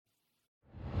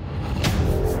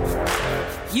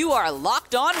You are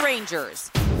Locked On Rangers,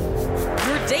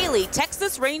 your daily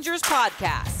Texas Rangers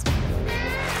podcast.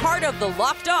 Part of the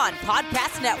Locked On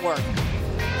Podcast Network,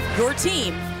 your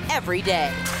team every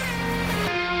day.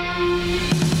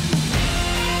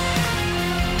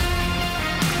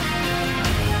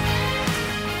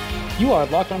 You are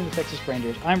Locked On the Texas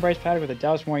Rangers. I'm Bryce Paddock with the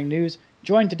Dallas Morning News,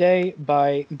 joined today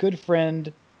by good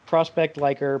friend, prospect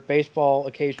liker, baseball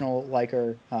occasional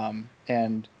liker,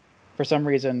 and for some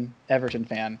reason, Everton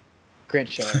fan, Grant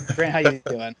Schiller. Grant, how you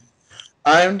doing?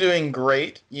 I'm doing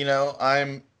great. You know,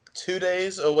 I'm 2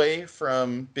 days away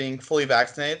from being fully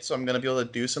vaccinated, so I'm going to be able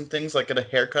to do some things like get a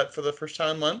haircut for the first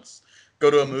time in months, go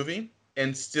to a movie,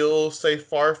 and still stay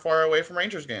far, far away from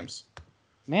Rangers games.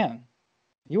 Man,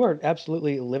 you are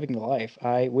absolutely living the life.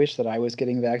 I wish that I was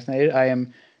getting vaccinated. I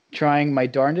am trying my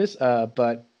darndest,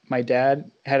 but my dad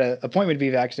had an appointment to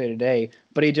be vaccinated today,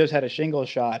 but he just had a shingles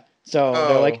shot. So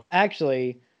they're like,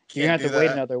 actually, you're going to have to wait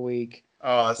another week.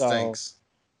 Oh, that stinks.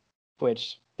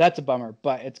 Which, that's a bummer,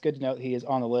 but it's good to know that he is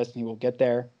on the list and he will get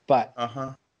there. But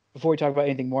before we talk about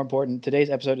anything more important,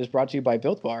 today's episode is brought to you by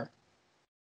Built Bar.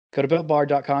 Go to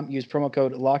BuiltBar.com, use promo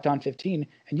code LOCKEDON15,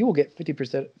 and you will get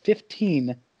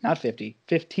 15%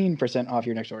 off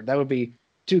your next order. That would be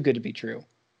too good to be true.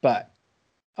 But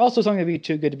also something that would be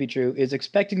too good to be true is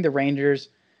expecting the Rangers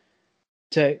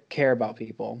to care about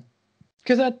people.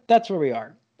 Because that's where we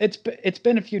are. It's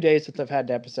been a few days since I've had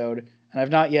an episode, and I've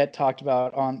not yet talked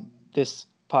about on this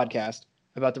podcast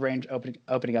about the Rangers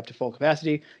opening up to full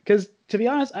capacity. Because to be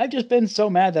honest, I've just been so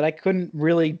mad that I couldn't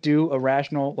really do a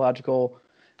rational, logical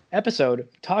episode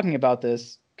talking about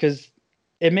this because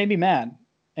it made me mad.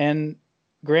 And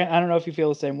Grant, I don't know if you feel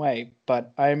the same way,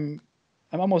 but I'm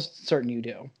almost certain you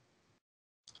do.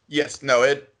 Yes, no,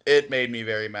 it made me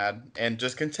very mad, and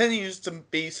just continues to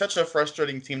be such a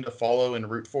frustrating team to follow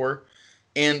and root for.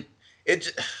 And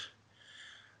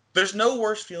there's no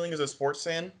worse feeling as a sports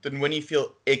fan than when you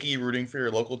feel icky rooting for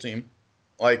your local team.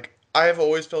 Like, I have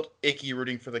always felt icky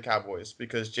rooting for the Cowboys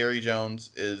because Jerry Jones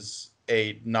is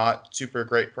a not super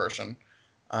great person,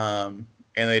 and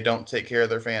they don't take care of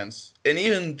their fans. And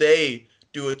even they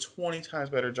do a 20 times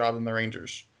better job than the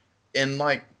Rangers. And,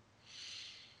 like,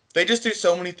 they just do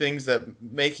so many things that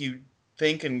make you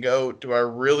think and go, do I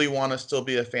really want to still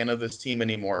be a fan of this team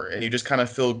anymore? And you just kind of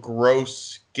feel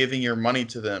gross giving your money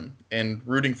to them and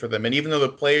rooting for them. And even though the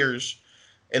players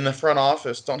in the front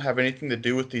office don't have anything to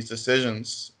do with these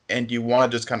decisions and you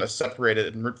want to just kind of separate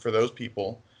it and root for those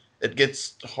people, it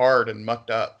gets hard and mucked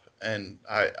up. And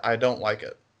I don't like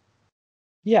it.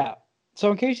 Yeah.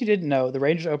 So in case you didn't know, the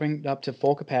Rangers opened up to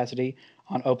full capacity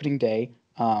on opening day,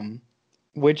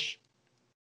 which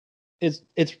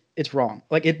it's wrong.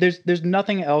 Like there's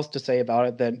nothing else to say about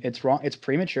it than it's wrong. It's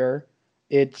premature.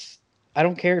 I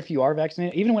don't care if you are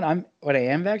vaccinated. Even when I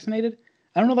am vaccinated,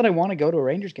 I don't know that I want to go to a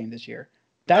Rangers game this year.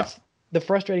 That's the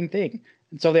frustrating thing.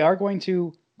 And so they are going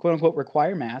to quote unquote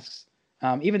require masks.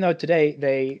 Even though today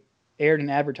they aired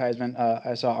an advertisement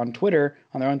I saw on Twitter,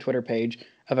 on their own Twitter page,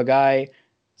 of a guy.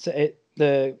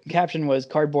 The caption was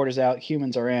 "Cardboard is out,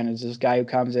 humans are in." It's this guy who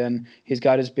comes in. He's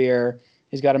got his beer.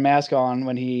 He's got a mask on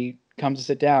when he comes to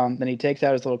sit down. Then he takes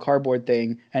out his little cardboard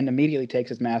thing and immediately takes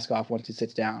his mask off once he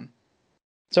sits down.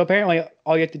 So apparently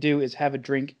all you have to do is have a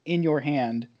drink in your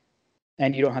hand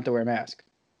and you don't have to wear a mask,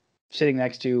 sitting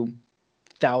next to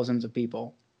thousands of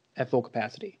people at full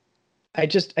capacity. I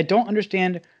don't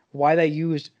understand why they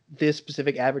used this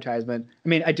specific advertisement. I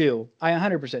mean, I do. I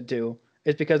 100% do.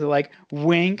 It's because they're like,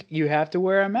 wink, you have to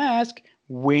wear a mask.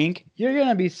 Wink, you're going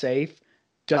to be safe.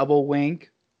 Double wink.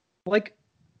 Like,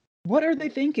 what are they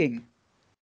thinking?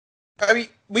 I mean,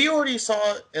 we already saw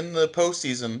in the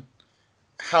postseason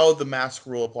how the mask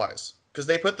rule applies. Because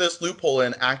they put this loophole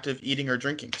in active eating or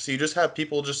drinking. So you just have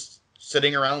people just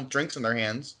sitting around with drinks in their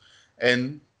hands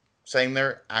and saying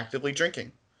they're actively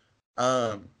drinking.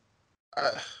 They're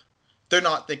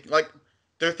not thinking, like,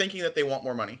 they're thinking that they want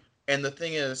more money. And the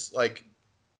thing is, like,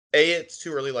 it's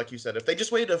too early, like you said. If they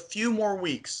just waited a few more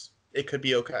weeks, it could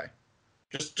be okay.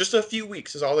 Just a few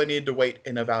weeks is all they need to wait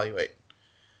and evaluate.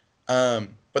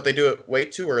 But they do it way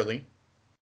too early.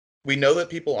 We know that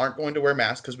people aren't going to wear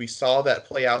masks because we saw that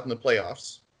play out in the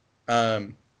playoffs.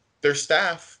 Their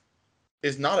staff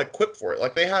is not equipped for it.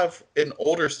 Like, they have an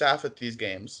older staff at these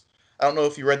games. I don't know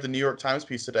if you read the New York Times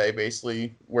piece today,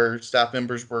 basically, where staff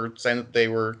members were saying that they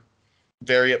were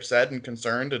very upset and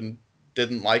concerned and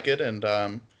didn't like it.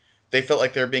 And they felt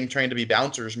like they're being trained to be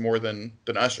bouncers more than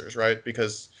ushers, right?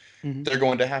 Because they're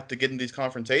going to have to get in these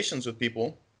confrontations with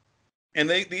people. And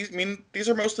these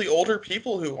are mostly older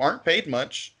people who aren't paid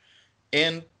much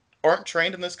and aren't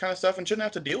trained in this kind of stuff and shouldn't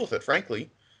have to deal with it, frankly.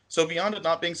 So beyond it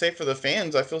not being safe for the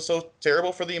fans, I feel so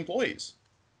terrible for the employees.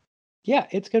 Yeah,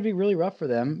 it's going to be really rough for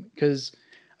them because,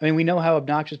 I mean, we know how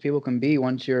obnoxious people can be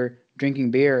once you're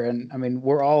drinking beer. And I mean,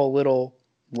 we're all a little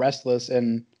restless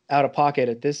and out of pocket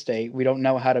at this state. We don't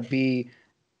know how to be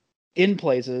in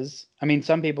places. I mean,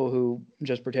 some people who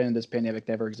just pretended this pandemic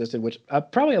never existed, which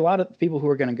probably a lot of people who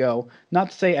are going to go,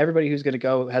 not to say everybody who's going to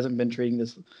go hasn't been treating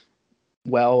this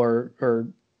well or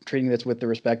treating this with the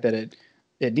respect that it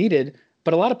needed,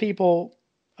 but a lot of people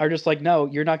are just like, no,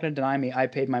 you're not going to deny me. I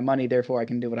paid my money, therefore I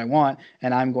can do what I want,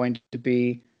 and I'm going to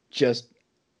be just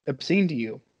obscene to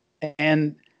you.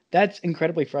 And that's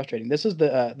incredibly frustrating. This is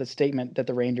the statement that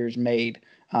the Rangers made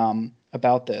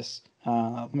about this.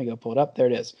 Let me go pull it up. There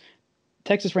it is.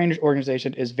 Texas Rangers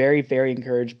organization is very, very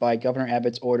encouraged by Governor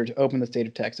Abbott's order to open the state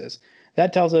of Texas.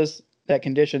 That tells us that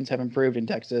conditions have improved in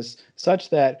Texas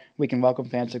such that we can welcome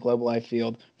fans to Globe Life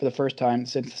Field for the first time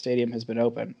since the stadium has been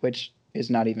open, which is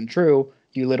not even true.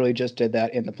 You literally just did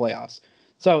that in the playoffs.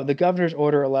 So the governor's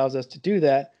order allows us to do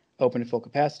that, open to full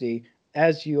capacity,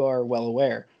 as you are well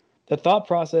aware. The thought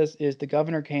process is the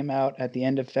governor came out at the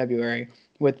end of February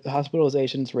with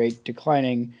hospitalizations rate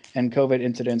declining and COVID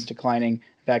incidents declining,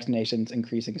 vaccinations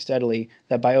increasing steadily,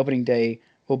 that by opening day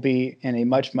we'll be in a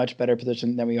much, much better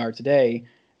position than we are today,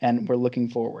 and we're looking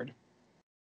forward.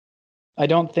 I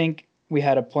don't think we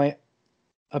had a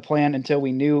plan until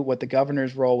we knew what the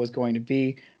governor's role was going to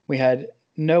be. We had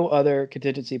no other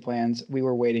contingency plans. We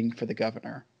were waiting for the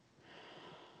governor.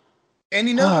 And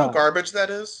you know how garbage that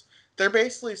is? They're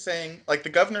basically saying, like, the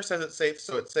governor says it's safe,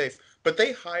 so it's safe. But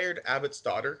they hired Abbott's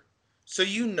daughter. So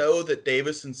you know that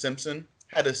Davis and Simpson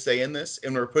had a say in this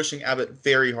and were pushing Abbott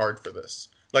very hard for this.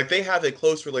 Like, they have a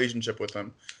close relationship with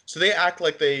him. So they act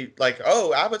like,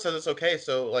 oh, Abbott says it's okay,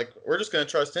 so, like, we're just going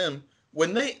to trust him.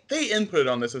 When they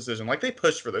inputted on this decision, like, they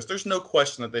pushed for this. There's no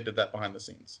question that they did that behind the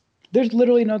scenes. There's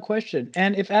literally no question.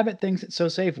 And if Abbott thinks it's so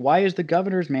safe, why is the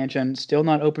governor's mansion still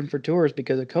not open for tours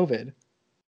because of COVID?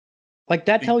 Like,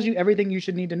 that tells you everything you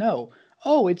should need to know.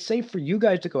 Oh, it's safe for you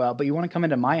guys to go out, but you want to come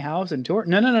into my house and tour?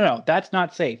 No. That's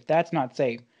not safe. That's not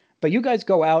safe. But you guys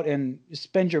go out and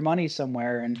spend your money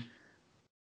somewhere and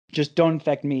just don't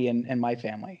infect me and my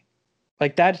family.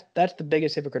 Like, that's the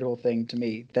biggest hypocritical thing to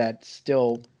me that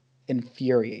still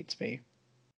infuriates me.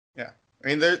 Yeah. I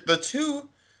mean, they're the two,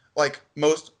 like,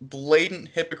 most blatant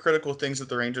hypocritical things that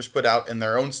the Rangers put out in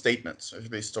their own statements of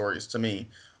these stories to me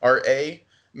are A,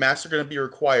 masks are going to be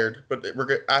required, but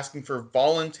we're asking for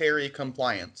voluntary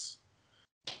compliance,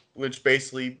 which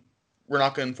basically we're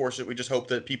not going to enforce it. We just hope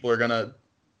that people are going to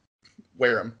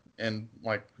wear them, and,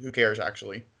 like, who cares,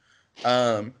 actually.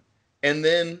 And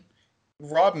then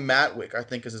Rob Matwick, I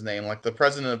think is his name, like the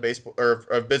president of baseball or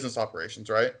of business operations,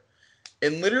 right?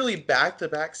 In literally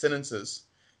back-to-back sentences,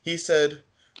 he said,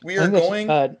 "We are going."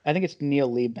 I think it's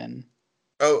Neil Liebman.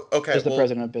 Oh, okay. Is the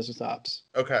president of business ops.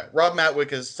 Okay, Rob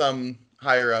Matwick is some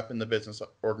higher up in the business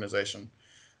organization,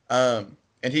 and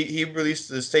he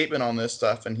released a statement on this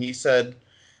stuff, and he said,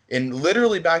 in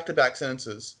literally back-to-back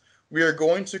sentences, "We are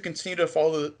going to continue to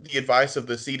follow the advice of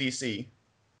the CDC."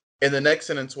 And the next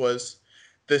sentence was,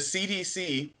 "The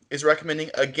CDC is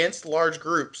recommending against large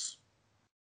groups,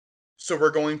 so we're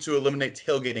going to eliminate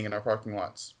tailgating in our parking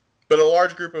lots. But a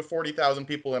large group of 40,000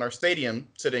 people in our stadium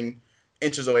sitting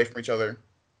inches away from each other,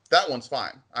 that one's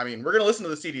fine. I mean, we're going to listen to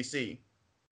the CDC,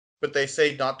 but they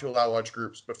say not to allow large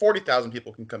groups. But 40,000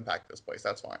 people can come pack this place.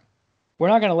 That's fine. We're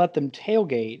not going to let them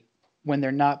tailgate when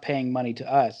they're not paying money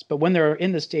to us. But when they're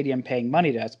in the stadium paying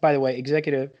money to us," by the way,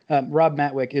 Rob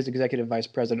Matwick is executive vice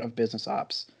president of business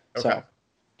ops. Okay. So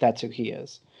that's who he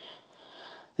is.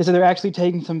 They said they're actually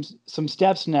taking some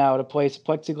steps now to place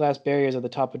plexiglass barriers at the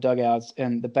top of dugouts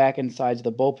and the back and sides of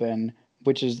the bullpen,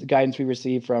 which is the guidance we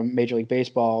received from Major League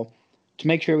Baseball, to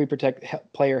make sure we protect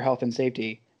player health and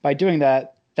safety. By doing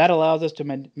that, that allows us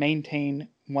to maintain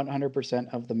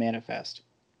 100% of the manifest.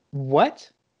 What?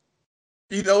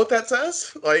 You know what that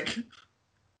says? Like,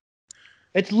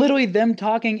 it's literally them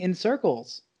talking in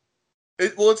circles.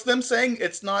 It's them saying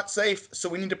it's not safe, so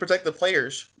we need to protect the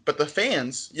players. But the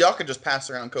fans, y'all can just pass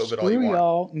around COVID all you want.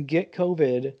 Y'all and get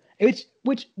COVID.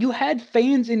 Which you had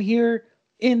fans in here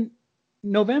in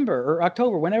November or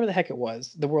October, whenever the heck it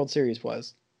was, the World Series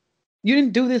was. You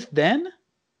didn't do this then?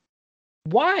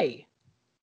 Why?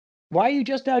 Why are you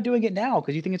just now doing it now?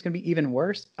 Because you think it's going to be even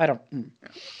worse? I don't.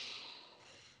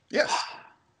 Yes,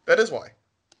 that is why.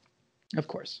 Of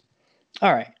course.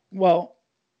 All right. Well,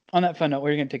 on that fun note,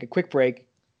 we're going to take a quick break,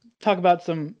 talk about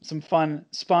some fun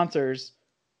sponsors,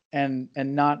 and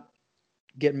not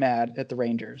get mad at the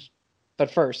Rangers.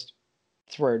 But first,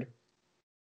 it's a word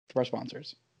for our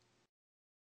sponsors.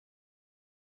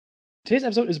 Today's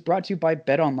episode is brought to you by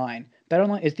BetOnline.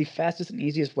 BetOnline is the fastest and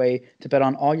easiest way to bet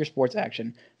on all your sports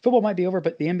action. Football might be over,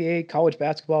 but the NBA, college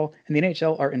basketball, and the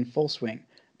NHL are in full swing.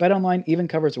 BetOnline even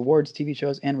covers awards, TV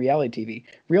shows, and reality TV.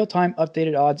 Real-time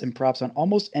updated odds and props on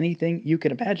almost anything you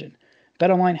can imagine.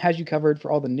 BetOnline has you covered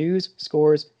for all the news,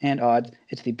 scores, and odds.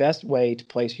 It's the best way to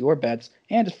place your bets,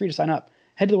 and it's free to sign up.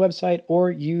 Head to the website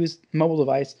or use mobile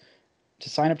device to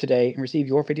sign up today and receive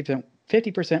your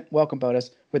 50% welcome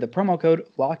bonus with the promo code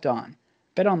LOCKEDON.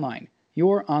 BetOnline,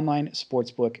 your online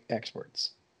sportsbook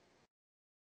experts.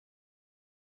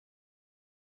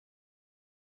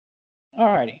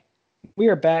 Alrighty, we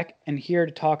are back and here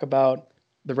to talk about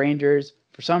the Rangers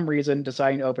for some reason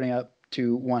deciding to open up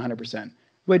to 100%,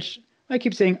 which I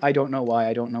keep saying I don't know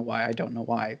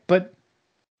why, but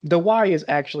the why is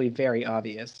actually very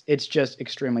obvious. It's just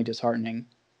extremely disheartening.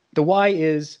 The why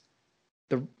is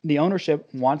the ownership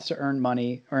wants to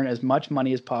earn as much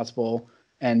money as possible,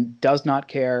 and does not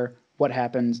care what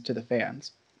happens to the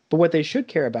fans. But what they should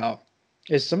care about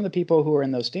is some of the people who are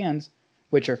in those stands,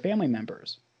 which are family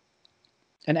members.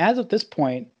 And as of this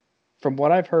point, from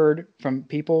what I've heard from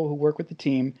people who work with the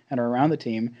team and are around the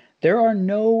team, there are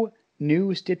no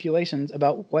new stipulations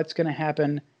about what's going to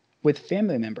happen with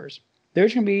family members.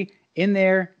 There's going to be in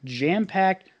there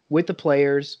jam-packed with the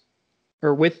players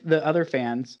or with the other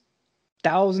fans,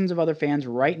 thousands of other fans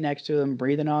right next to them,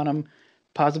 breathing on them,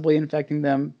 possibly infecting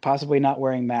them, possibly not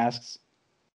wearing masks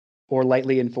or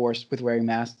lightly enforced with wearing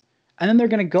masks. And then they're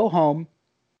going to go home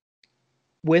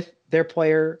with their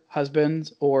player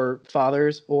husbands or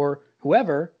fathers or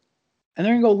whoever, and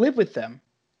they're going to go live with them.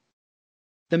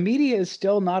 The media is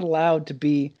still not allowed to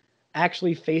be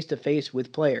actually face-to-face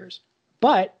with players.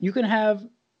 But you can have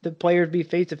the players be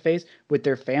face-to-face with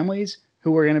their families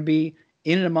who are going to be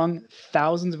in and among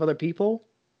thousands of other people.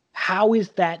 How is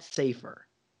that safer?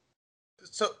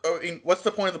 So, I mean, what's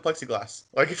the point of the plexiglass?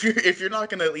 Like, if you're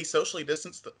not going to at least socially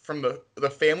distance from the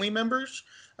family members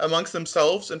amongst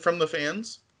themselves and from the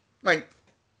fans, like,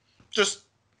 just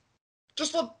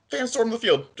let fans storm the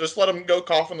field. Just let them go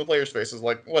cough in the players' faces.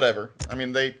 Like, whatever. I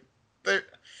mean,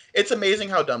 it's amazing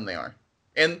how dumb they are.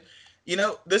 And you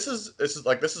know, this is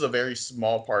a very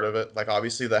small part of it. Like,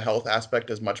 obviously, the health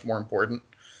aspect is much more important.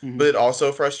 Mm-hmm. But it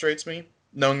also frustrates me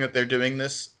knowing that they're doing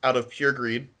this out of pure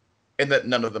greed and that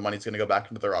none of the money's going to go back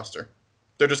into the roster.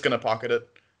 They're just going to pocket it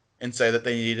and say that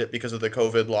they need it because of the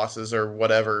COVID losses or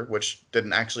whatever, which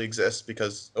didn't actually exist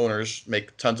because owners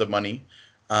make tons of money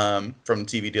from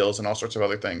TV deals and all sorts of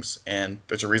other things. And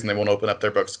there's a reason they won't open up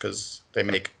their books, because they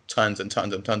make tons and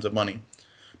tons and tons of money.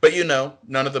 But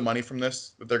none of the money from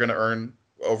this that they're going to earn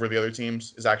over the other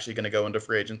teams is actually going to go into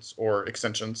free agents or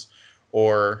extensions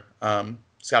or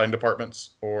scouting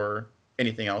departments or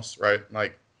anything else, right?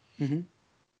 Like, mm-hmm.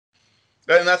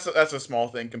 And that's a small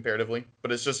thing comparatively,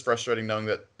 but it's just frustrating knowing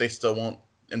that they still won't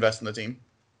invest in the team.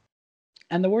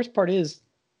 And the worst part is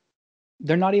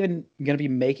they're not even going to be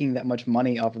making that much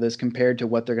money off of this compared to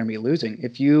what they're going to be losing.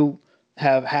 If you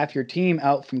have half your team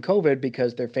out from COVID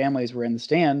because their families were in the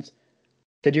stands,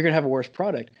 then you're going to have a worse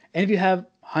product. And if you have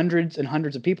hundreds and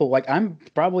hundreds of people, like I'm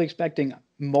probably expecting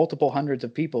multiple hundreds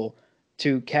of people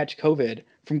to catch COVID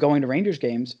from going to Rangers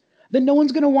games, then no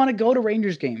one's going to want to go to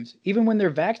Rangers games. Even when they're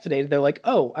vaccinated, they're like,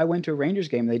 oh, I went to a Rangers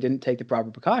game. They didn't take the proper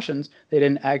precautions. They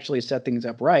didn't actually set things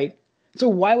up right. So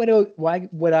why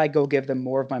would I go give them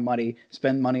more of my money,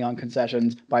 spend money on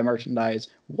concessions, buy merchandise,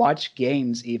 watch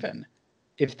games even,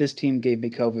 if this team gave me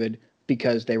COVID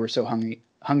because they were so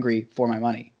hungry for my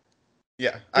money?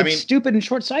 Yeah, it's stupid and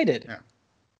short-sighted.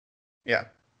 Yeah.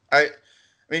 I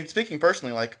mean, speaking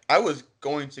personally, like, I was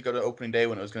going to go to opening day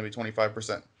when it was going to be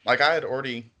 25%. Like, I had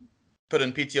already put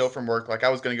in PTO from work. Like, I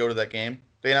was going to go to that game.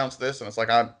 They announced this, and it's like,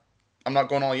 I'm not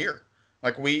going all year.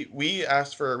 Like, we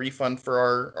asked for a refund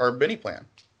for our Benny plan.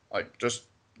 Like, just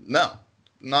no,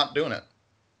 not doing it.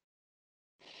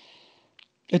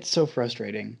 It's so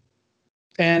frustrating.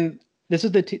 And this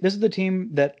is the team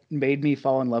that made me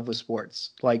fall in love with sports.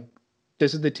 Like,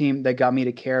 this is the team that got me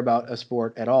to care about a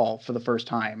sport at all for the first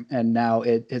time. And now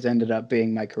it has ended up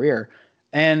being my career.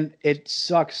 And it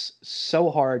sucks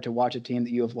so hard to watch a team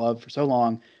that you have loved for so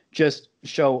long just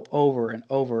show over and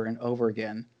over and over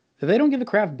again that they don't give a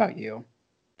crap about you.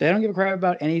 They don't give a crap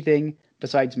about anything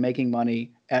besides making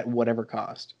money at whatever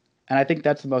cost. And I think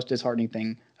that's the most disheartening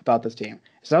thing about this team.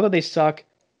 It's not that they suck.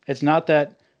 It's not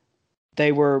that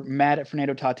they were mad at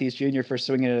Fernando Tatis Jr. for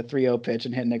swinging at a 3-0 pitch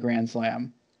and hitting a grand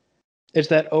slam. It's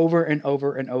that over and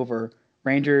over and over,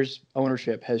 Rangers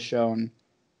ownership has shown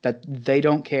that they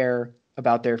don't care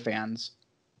about their fans.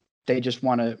 They just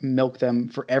want to milk them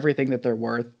for everything that they're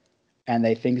worth, and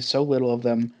they think so little of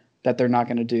them that they're not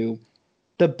going to do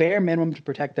the bare minimum to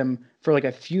protect them for like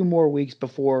a few more weeks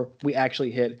before we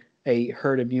actually hit a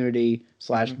herd immunity /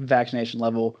 vaccination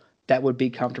level that would be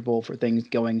comfortable for things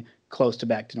going close to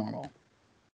back to normal.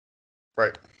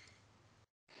 Right.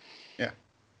 Yeah.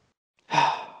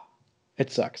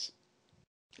 It sucks.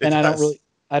 It And does.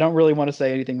 I don't really want to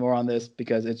say anything more on this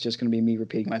because it's just going to be me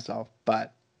repeating myself,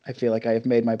 but I feel like I have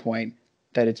made my point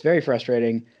that it's very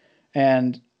frustrating,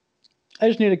 and I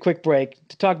just need a quick break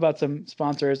to talk about some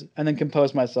sponsors and then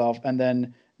compose myself and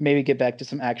then maybe get back to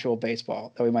some actual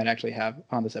baseball that we might actually have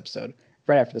on this episode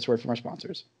right after this word from our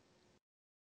sponsors.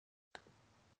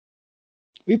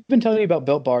 We've been telling you about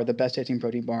Built Bar, the best tasting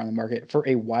protein bar on the market, for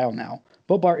a while now.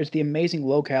 Built Bar is the amazing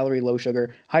low calorie, low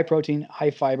sugar, high protein,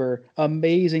 high fiber,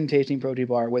 amazing tasting protein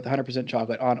bar with 100%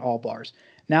 chocolate on all bars.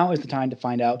 Now is the time to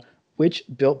find out which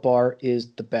Built Bar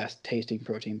is the best tasting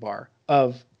protein bar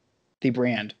of the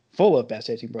brand full of best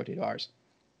tasting protein bars.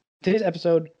 Today's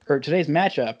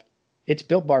matchup, it's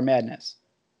Built Bar Madness.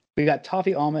 We got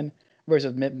Toffee Almond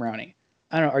versus Mint Brownie.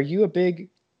 I don't know, are you a big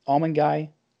almond guy?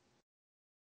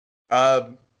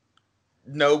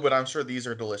 No, but I'm sure these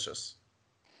are delicious.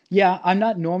 Yeah, I'm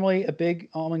not normally a big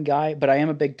almond guy, but I am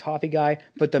a big toffee guy.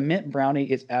 But the mint brownie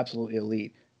is absolutely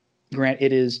elite. Grant,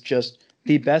 it is just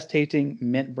the best tasting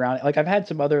mint brownie. Like I've had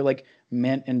some other like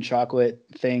mint and chocolate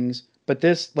things, but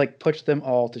this like puts them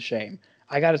all to shame.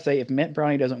 I gotta say, if mint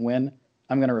brownie doesn't win,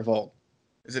 I'm gonna revolt.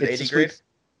 Is it It's 80 the grade? sweet.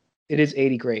 It is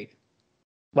 80 grade.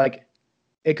 Like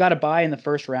it got a bye in the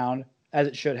first round, as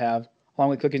it should have, along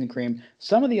with cookies and cream.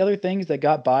 Some of the other things that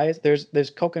got buys,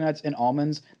 there's coconuts and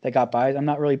almonds that got buys. I'm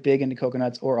not really big into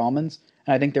coconuts or almonds,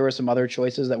 and I think there were some other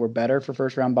choices that were better for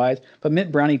first round buys. But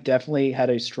Mint Brownie definitely had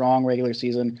a strong regular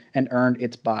season and earned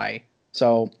its buy.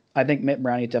 So I think Mint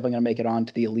Brownie is definitely going to make it on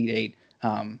to the Elite Eight,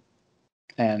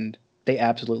 and they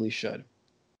absolutely should.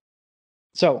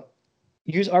 So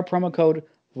use our promo code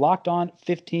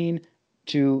LOCKEDON15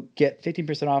 to get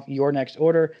 15% off your next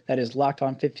order. That is locked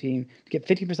on 15 to get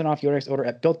 15% off your next order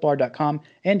at builtbar.com,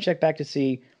 and check back to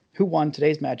see who won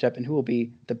today's matchup and who will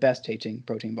be the best tasting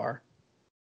protein bar.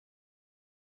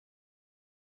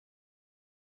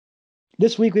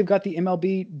 This week we've got the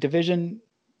MLB Division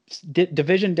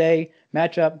Day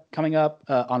matchup coming up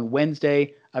on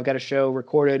Wednesday. I've got a show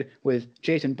recorded with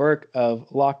Jason Burke of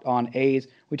Locked On A's.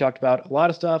 We talked about a lot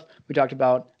of stuff. We talked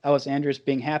about Ellis Andrus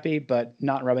being happy, but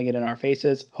not rubbing it in our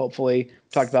faces. Hopefully, we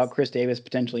talked about Chris Davis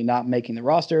potentially not making the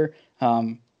roster,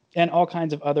 and all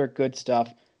kinds of other good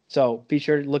stuff. So be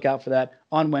sure to look out for that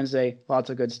on Wednesday. Lots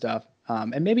of good stuff.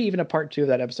 And maybe even a part 2 of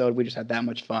that episode. We just had that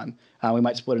much fun. We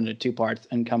might split into 2 parts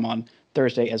and come on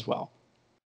Thursday as well.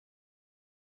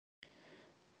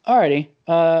 Alrighty.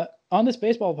 On this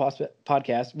baseball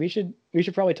podcast, we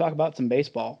should probably talk about some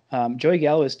baseball. Joey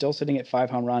Gallo is still sitting at 5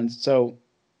 home runs. So,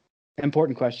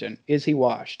 important question: is he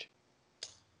washed?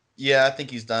 Yeah, I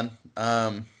think he's done.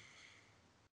 It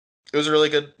was a really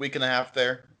good week and a half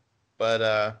there,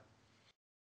 but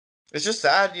it's just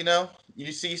sad, you know.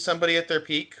 You see somebody at their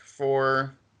peak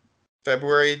for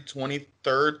February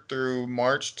 23rd through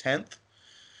March 10th,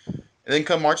 and then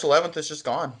come March 11th, it's just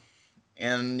gone.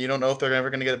 And you don't know if they're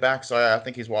ever going to get it back. So I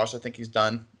think he's washed. I think he's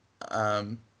done.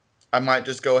 I might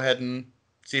just go ahead and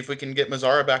see if we can get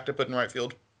Mazzara back to put in right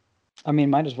field. I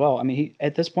mean, might as well. I mean,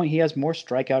 at this point, he has more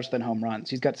strikeouts than home runs.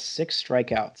 He's got 6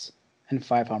 strikeouts and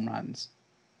 5 home runs.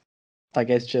 Like,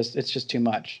 it's just too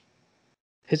much.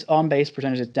 His on-base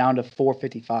percentage is down to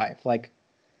 .455. Like,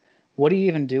 what do you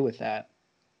even do with that?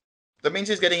 That means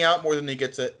he's getting out more than he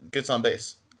gets on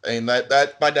base. I mean,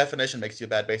 that by definition makes you a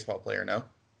bad baseball player, no?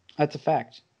 That's a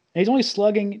fact. And he's only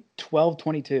slugging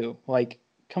 .1222. Like,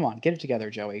 come on, get it together,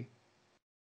 Joey.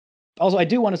 Also, I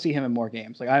do want to see him in more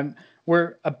games. Like,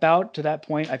 we're about to that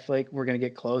point. I feel like we're gonna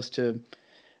get close to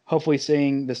hopefully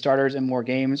seeing the starters in more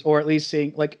games, or at least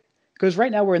seeing because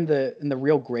right now we're in the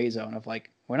real gray zone of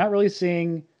like we're not really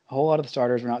seeing a whole lot of the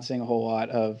starters. We're not seeing a whole lot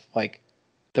of like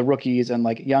the rookies and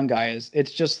like young guys.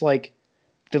 It's just like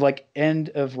the like end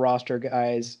of roster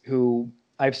guys who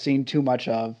I've seen too much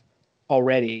of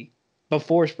already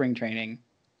before spring training,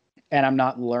 and I'm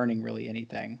not learning really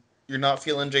anything. You're not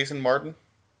feeling Jason Martin?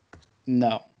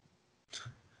 No.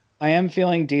 I am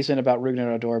feeling decent about Rougned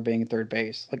Odor being third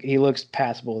base. Like, he looks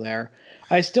passable there.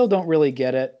 I still don't really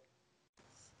get it,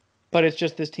 but it's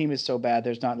just this team is so bad,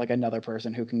 there's not like another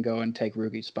person who can go and take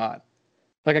Rougie's spot.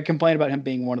 Like, I complain about him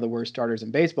being one of the worst starters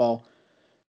in baseball,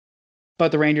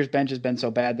 but the Rangers bench has been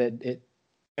so bad that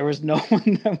there was no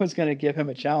one that was going to give him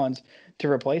a challenge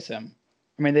to replace him.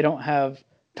 I mean, they don't have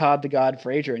Todd the God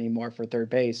Frazier anymore for third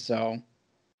base, so...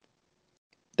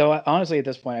 Though, honestly, at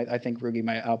this point, I think Rugi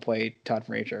might outplay Todd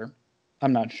Frazier.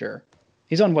 I'm not sure.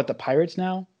 He's on, what, the Pirates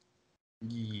now?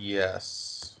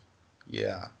 Yes.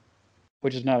 Yeah.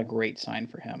 which is not a great sign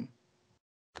for him.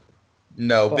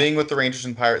 No, But being with the Rangers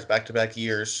and Pirates back-to-back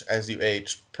years as you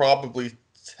age probably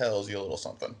tells you a little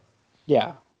something.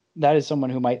 yeah, that is someone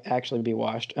who might actually be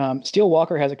washed. Steele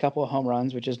Walker has a couple of home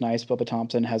runs, which is nice. Bubba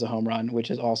Thompson has a home run, which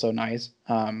is also nice.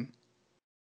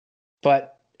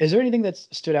 But is there anything that's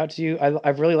stood out to you?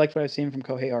 I've really liked what I've seen from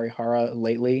Kohei Arihara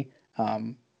lately.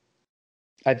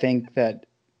 I think that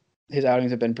his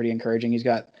outings have been pretty encouraging. He's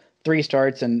got 3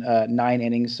 starts and 9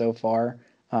 innings so far.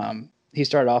 He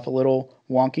started off a little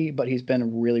wonky, but he's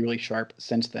been really, really sharp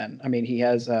since then. I mean, he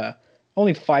has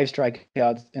only 5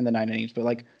 strikeouts in the 9 innings, but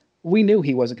like we knew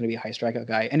he wasn't going to be a high strikeout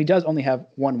guy, and he does only have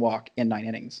 1 walk in 9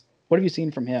 innings. What have you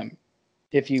seen from him?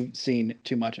 If you've seen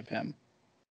too much of him.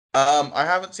 I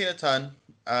haven't seen a ton.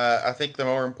 I think the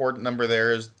more important number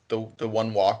there is the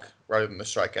 1 walk rather than the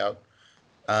strikeout.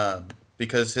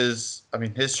 Because his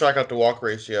strikeout to walk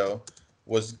ratio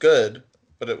was good,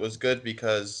 but it was good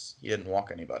because he didn't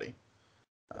walk anybody.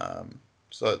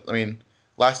 So I mean,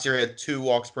 last year he had 2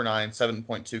 walks per 9,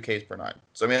 7.2 Ks per 9.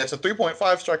 So I mean, it's a 3.5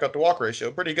 strikeout to walk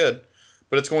ratio, pretty good,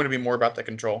 but it's going to be more about the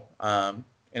control. And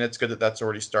it's good that that's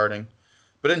already starting.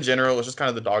 But in general, it's just kind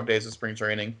of the dog days of spring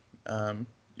training.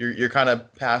 You're kind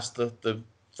of past the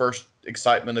first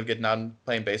excitement of getting out and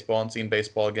playing baseball and seeing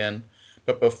baseball again.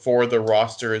 But before the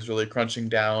roster is really crunching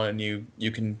down and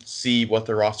you can see what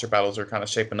the roster battles are kind of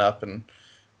shaping up and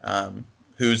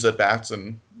who's at bats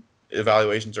and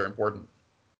evaluations are important.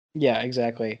 Yeah,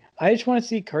 exactly. I just want to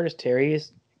see Curtis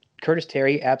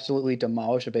Terry absolutely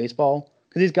demolish a baseball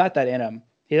because he's got that in him.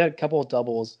 He had a couple of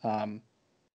doubles.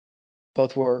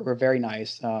 Both were very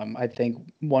nice. I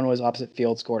think one was opposite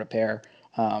field, scored a pair.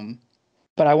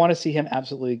 But I want to see him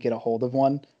absolutely get a hold of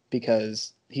one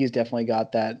because he's definitely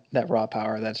got that raw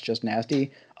power that's just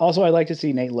nasty. Also, I'd like to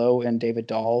see Nate Lowe and David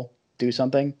Dahl do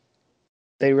something.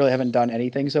 They really haven't done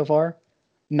anything so far.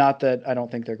 Not that I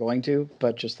don't think they're going to,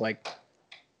 but just like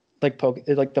poke,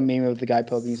 like the meme of the guy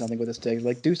poking something with a stick,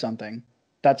 like do something.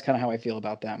 That's kind of how I feel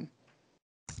about them.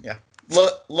 Yeah,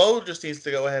 Lowe just needs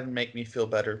to go ahead and make me feel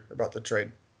better about the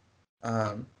trade.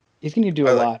 He's going to do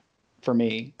a lot for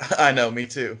me. I know, me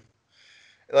too.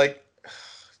 Like,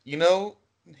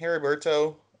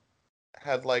 Heriberto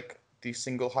had like the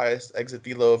single highest exit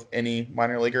velo of any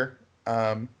minor leaguer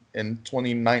in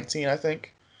 2019, I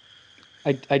think.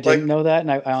 I didn't know that,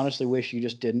 and I honestly wish you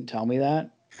just didn't tell me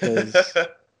that because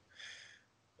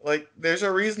like there's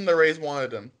a reason the Rays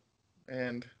wanted him,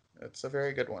 and it's a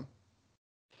very good one.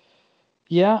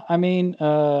 Yeah, I mean,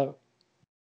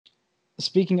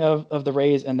 speaking of the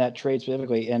Rays and that trade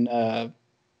specifically,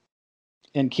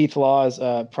 and Keith Law's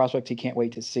prospect he can't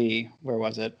wait to see. Where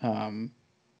was it?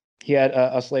 He had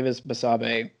Aslavis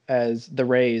Basabe as the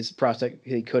Rays prospect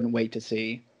he couldn't wait to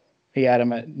see. He had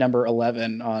him at number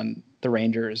 11 on the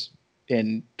Rangers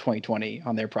in 2020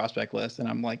 on their prospect list, and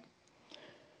I'm like,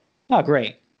 oh,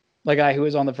 great. Like a guy who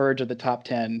was on the verge of the top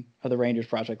 10 of the Rangers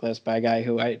prospect list by a guy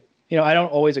who I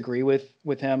don't always agree with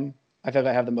him. I feel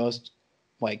like I have the most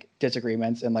like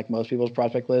disagreements in like most people's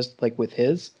prospect list, like with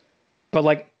his, but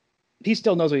like he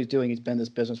still knows what he's doing. He's been in this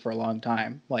business for a long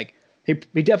time. Like he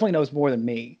definitely knows more than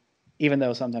me, even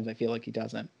though sometimes I feel like he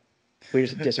doesn't. We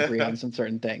just disagree on some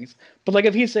certain things. But like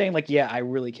if he's saying like, yeah, I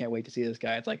really can't wait to see this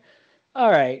guy, it's like, all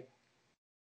right.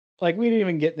 Like we didn't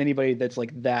even get anybody that's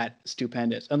like that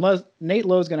stupendous. Unless Nate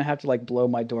Lowe's gonna have to like blow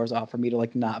my doors off for me to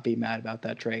like not be mad about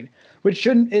that trade. It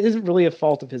isn't really a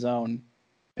fault of his own.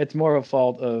 It's more of a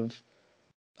fault of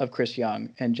Chris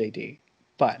Young and JD.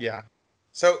 But yeah.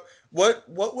 So what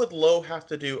would Lowe have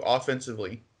to do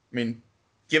offensively? I mean,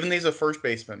 given he's a first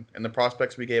baseman and the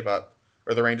prospects we gave up,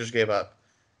 or the Rangers gave up,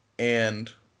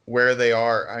 and where they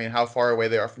are, I mean, how far away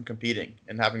they are from competing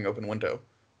and having an open window.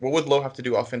 What would Lowe have to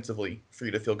do offensively for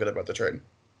you to feel good about the trade?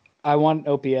 I want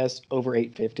OPS over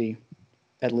 850,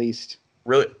 at least.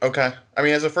 Really? Okay. I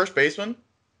mean, as a first baseman,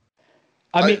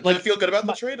 I mean, like, to feel good about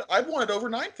the trade, I'd want it over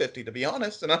 950, to be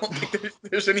honest, and I don't think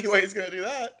there's any way he's going to do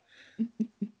that.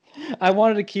 I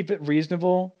wanted to keep it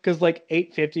reasonable because like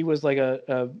 850 was like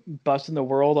a busting the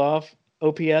world off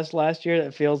OPS last year.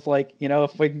 That feels like,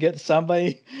 if we can get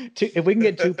if we can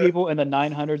get 2 people in the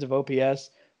 900s of OPS,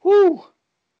 whoo,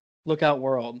 look out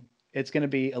world. It's going to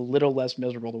be a little less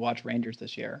miserable to watch Rangers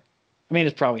this year. I mean,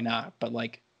 it's probably not, but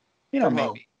like, From maybe.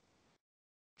 home.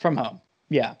 From home.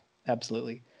 Yeah,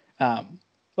 absolutely. Well,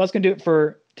 that's going to do it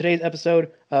for today's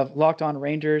episode of Locked On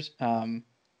Rangers.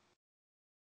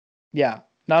 Yeah,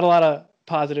 not a lot of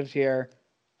positives here,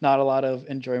 not a lot of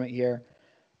enjoyment here,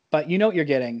 but you know what you're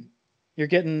getting. You're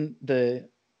getting the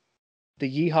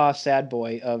yeehaw sad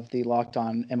boy of the Locked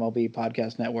On MLB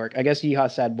podcast network. I guess yeehaw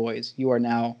sad boys. You are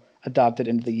now adopted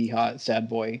into the Yeehaw Sad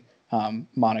Boy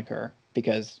moniker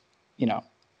because,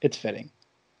 it's fitting.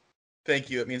 Thank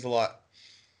you. It means a lot.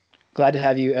 Glad to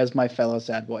have you as my fellow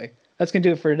sad boy. That's going to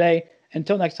do it for today.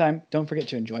 Until next time, don't forget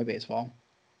to enjoy baseball.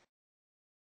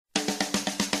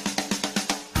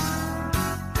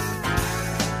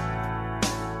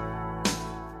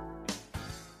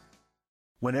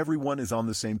 When everyone is on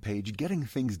the same page, getting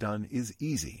things done is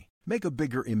easy. Make a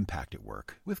bigger impact at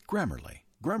work with Grammarly.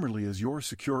 Grammarly is your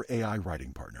secure AI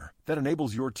writing partner that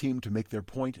enables your team to make their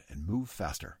point and move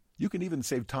faster. You can even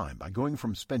save time by going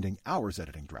from spending hours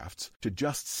editing drafts to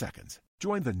just seconds.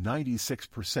 Join the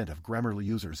 96% of Grammarly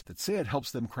users that say it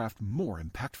helps them craft more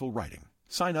impactful writing.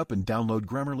 Sign up and download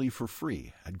Grammarly for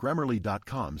free at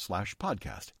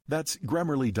Grammarly.com/podcast. That's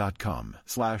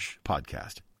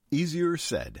Grammarly.com/podcast. Easier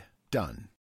said, done.